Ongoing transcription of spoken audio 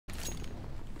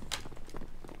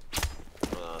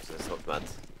was gonna smoke mad.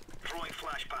 Throwing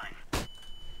flashbang.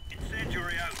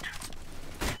 Incendiary out.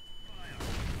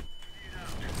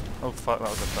 Oh fuck, that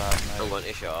was a bad I'm mate. going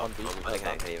to shot. I think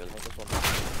I can even.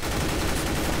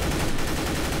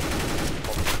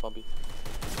 Bombi.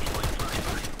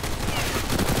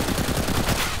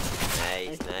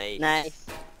 Nice, nice. Nice.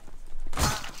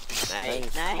 Nice. Nice.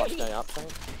 Flash guy up, tank.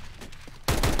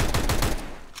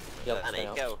 Yeah, And stay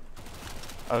out. go.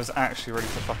 I was actually ready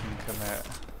to fucking commit.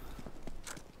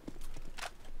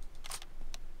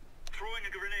 Throwing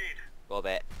a grenade. Go a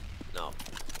bit. No.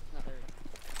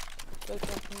 Go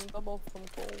fucking double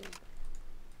control.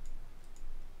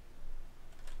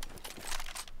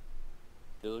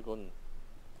 The other gun.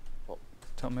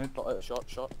 Top mid. Shot out,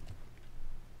 shot.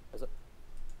 Is it?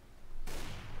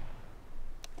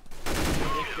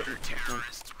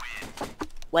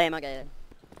 Where am I going?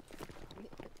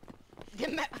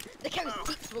 The cow's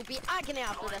teats will be agony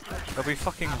after this one. They'll be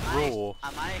fucking raw.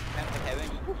 Am I count the cow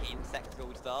and you gain 6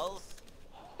 gold stars?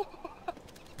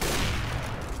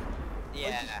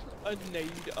 Yeah. I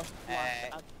need a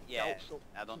flash. Yeah.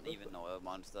 I don't even know a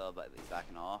monster, but he's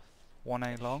backing off.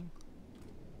 1A long.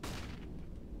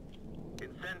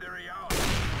 Incendiary out.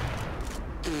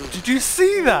 Did you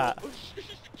see that?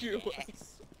 Yes.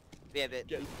 Yeah,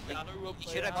 but you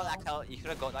should have got that kill. You should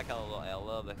have got that kill a lot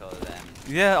earlier because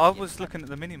Yeah, I was looking at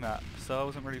the minimap, so I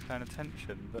wasn't really paying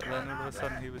attention. But then all of a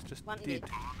sudden he was just dead.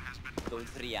 those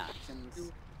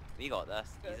reactions. We got this.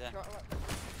 Easy.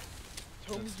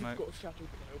 Tell me Just you've smoke. got a shadow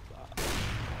clip that.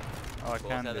 Oh, I Go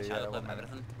can to do, the yeah. shadow clip, 1 minute.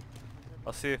 everything.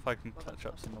 I'll see if I can touch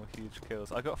up some more huge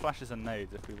kills. I got flashes and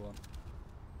nades if we want.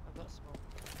 I've got smoke.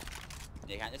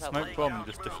 You can't just have Smoke one. bomb and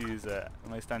just defuse it. The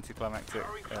most anticlimactic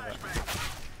ever. Defense.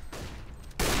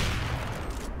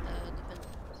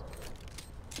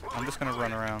 I'm just gonna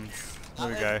run around. There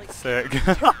we go. Sick.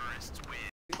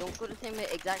 Don't go the same way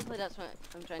exactly, that's what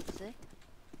I'm trying to say.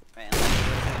 Right, and let's go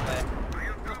this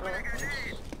way. Not really.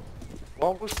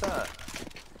 What was that?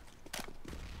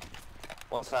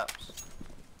 What's that?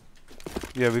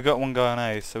 Yeah, we got one guy on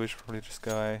A, so we should probably just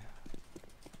go A.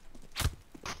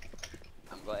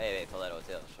 I've got A wait for the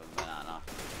rotators from banana.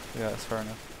 Yeah, that's fair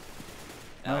enough.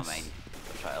 Never Nice. mind.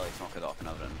 I'll try to like smoke it off and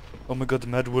everything. Oh my god,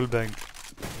 Med Wilbang.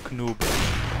 Knoob.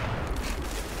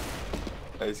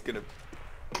 He's gonna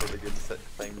probably gonna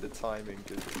claim the timing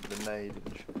because of the nade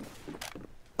and shit.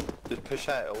 Just push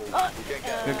out all. Oh, You get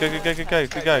Go, go, go,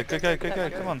 go, go, go, go, go,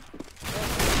 come on.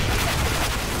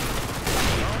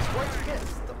 Why did you get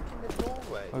stuck in the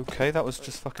doorway? Okay, that was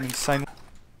just fucking insane.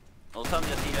 Also, I'm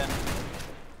just even.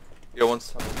 Yeah, one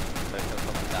time.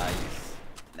 Nice.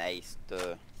 Nice,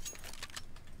 duh.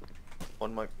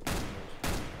 One mic.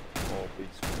 Oh,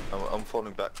 beast. I'm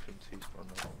falling back from T-spawn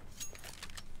now.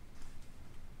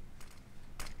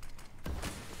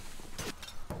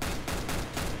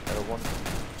 One.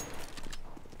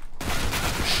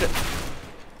 Shit.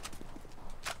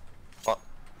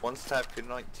 One stab in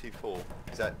 924.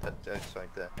 Is that outside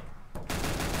there?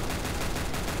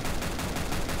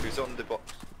 Who's on the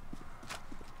box?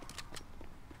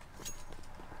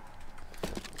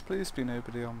 Please be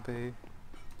nobody on B.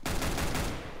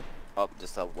 Up,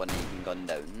 just a one you can gun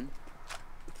down.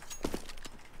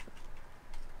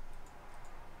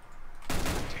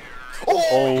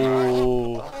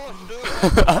 Oh!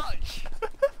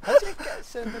 How did you get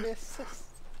so many assists?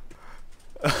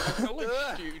 I feel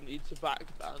like Stu needs a back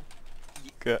ban.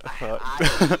 Get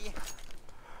fucked.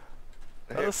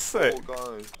 That was sick.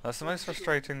 That's the most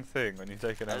frustrating thing when you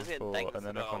take an I was getting M4 things and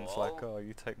then about everyone's like, all. oh,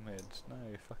 you take mid. No,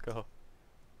 fuck off.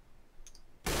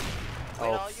 Where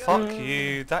Oh, are you? fuck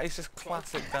you. That is just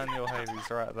classic Daniel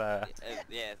Haley's right there.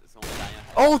 Yeah, it's only Daniel.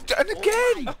 Oh, and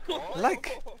again!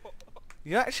 Like,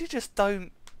 you actually just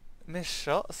don't miss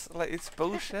shots. Like, it's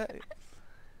bullshit.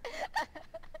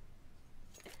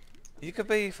 You could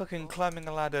be fucking climbing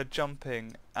a ladder,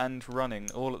 jumping, and running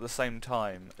all at the same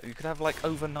time. You could have like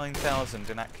over 9,000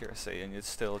 in accuracy and you'd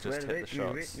still just hit the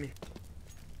shots.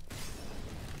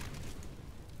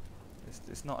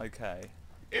 It's not okay.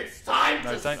 It's time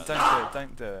No, to don't stop.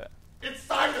 do it. It's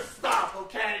time to stop,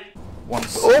 okay?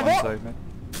 One's open.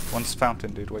 One's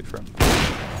fountain, dude. Wait for him.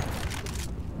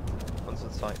 One's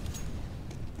on site.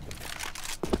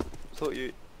 Thought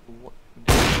you. What?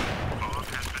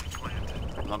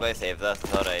 I'm not going to save this,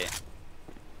 it's alright.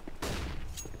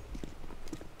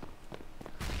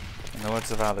 In the words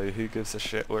of Alu, who gives a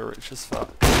shit? We're rich as fuck.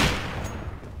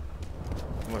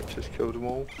 Might just kill them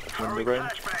all. Win the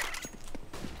round.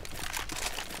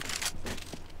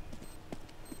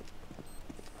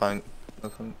 Fine.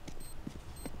 Nothing.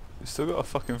 You still got a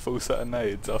fucking full set of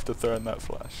nades after throwing that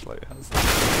flash. Like, how's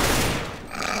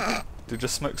that? Dude,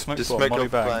 just smoke Just bomb, smoke molly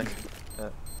off bang. bang.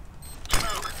 Smoke.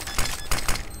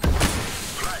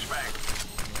 Flashbang.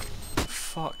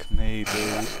 Fuck me,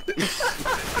 dude.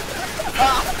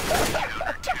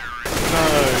 No,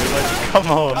 like, come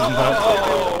on.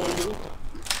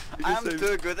 I'm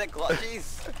too good at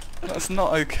clutches. That's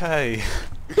not okay.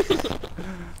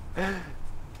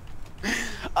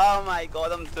 Oh my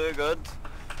god, I'm too good.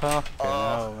 Fucking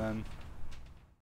hell, man.